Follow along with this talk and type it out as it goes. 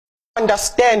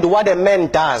understand what a man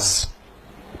does.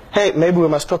 Hey, maybe we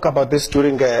must talk about this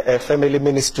during a family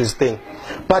ministries thing.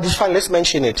 But it's fine, let's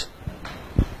mention it.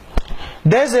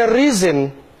 There's a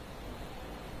reason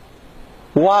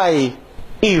why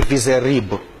Eve is a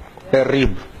rib. A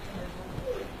rib.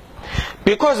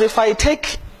 Because if I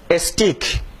take a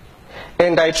stick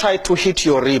and I try to hit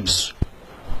your ribs,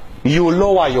 you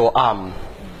lower your arm.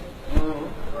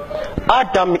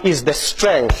 Adam is the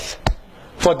strength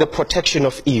for the protection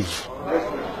of Eve.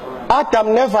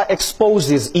 Adam never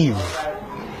exposes Eve.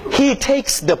 He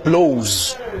takes the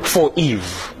blows for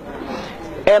Eve.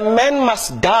 A man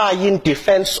must die in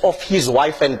defense of his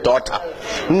wife and daughter,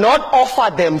 not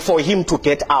offer them for him to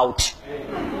get out.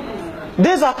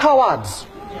 These are cowards.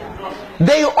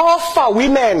 They offer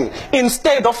women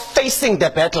instead of facing the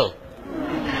battle.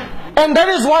 And that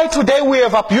is why today we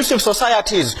have abusive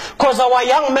societies, because our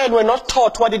young men were not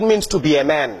taught what it means to be a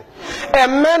man. A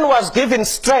man was given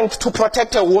strength to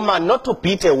protect a woman, not to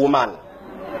beat a woman.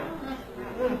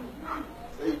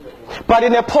 But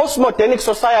in a postmodern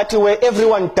society where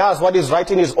everyone does what is right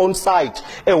in his own sight,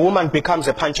 a woman becomes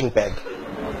a punching bag.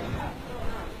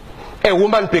 A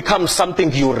woman becomes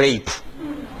something you rape.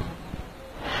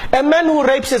 A man who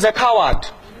rapes is a coward.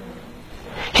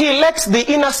 He lacks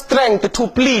the inner strength to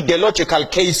plead a logical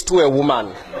case to a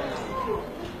woman.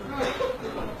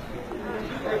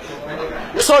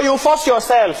 So you force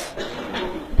yourself,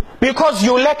 because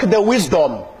you lack the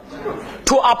wisdom,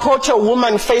 to approach a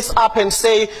woman face up and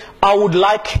say, I would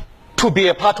like to be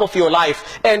a part of your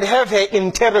life, and have her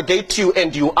interrogate you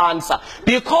and you answer.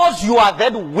 Because you are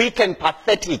that weak and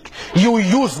pathetic, you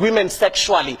use women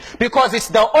sexually, because it's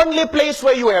the only place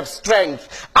where you have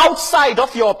strength. Outside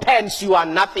of your pants you are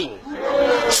nothing.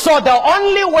 So the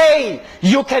only way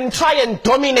you can try and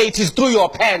dominate is through your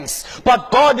pants. But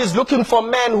God is looking for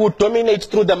men who dominate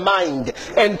through the mind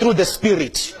and through the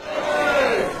spirit.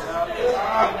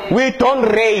 We don't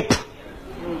rape.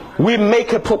 We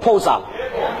make a proposal.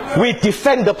 We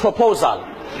defend the proposal.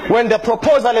 When the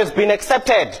proposal has been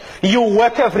accepted, you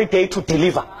work every day to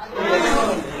deliver.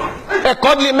 A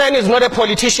godly man is not a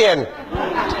politician.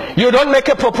 You don't make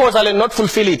a proposal and not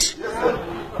fulfill it.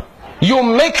 You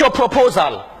make your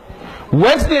proposal.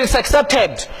 Once it is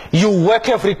accepted, you work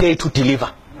every day to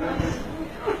deliver.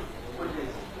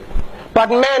 But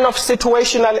men of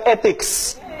situational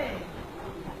ethics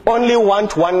only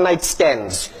want one-night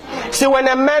stands. See, when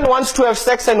a man wants to have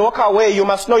sex and walk away, you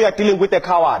must know you are dealing with a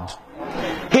coward.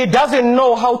 He doesn't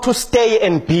know how to stay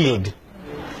and build.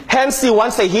 Hence he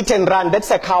wants a hit and run. That's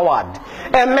a coward.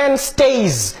 A man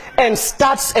stays and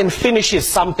starts and finishes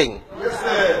something.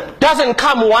 Doesn't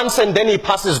come once and then he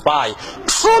passes by.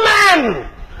 True men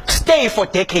stay for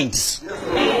decades.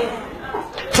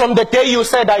 From the day you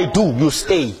said I do, you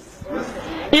stay.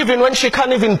 Even when she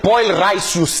can't even boil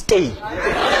rice, you stay.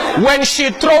 When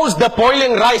she throws the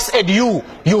boiling rice at you,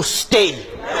 you stay.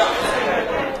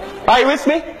 Are you with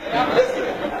me?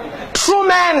 True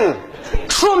men.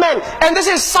 True men. And this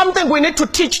is something we need to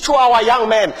teach to our young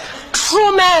men.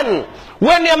 True men.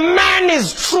 When a man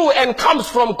is true and comes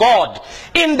from God,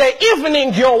 in the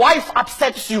evening your wife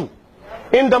upsets you.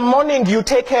 In the morning you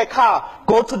take her car,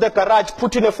 go to the garage,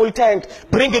 put in a full tank,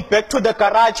 bring it back to the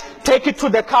garage, take it to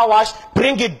the car wash,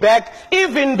 bring it back.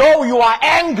 Even though you are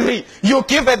angry, you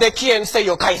give her the key and say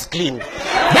your car is clean.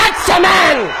 That's a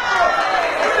man.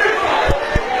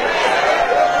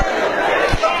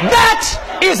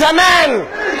 That is a man.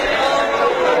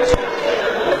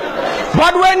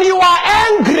 But when you are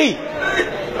angry,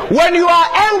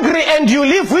 and you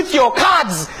live with your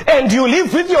cards and you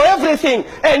live with your everything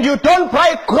and you don't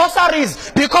buy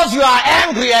groceries because you are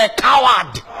angry, you're a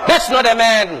coward. That's not a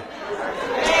man.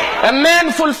 A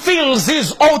man fulfills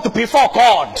his oath before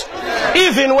God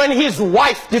even when his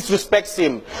wife disrespects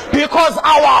him, because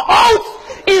our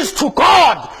oath is to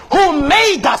God who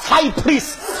made us high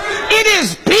priests. It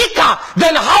is bigger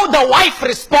than how the wife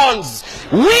responds.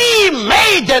 We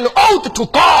made an oath to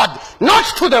God, not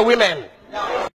to the women.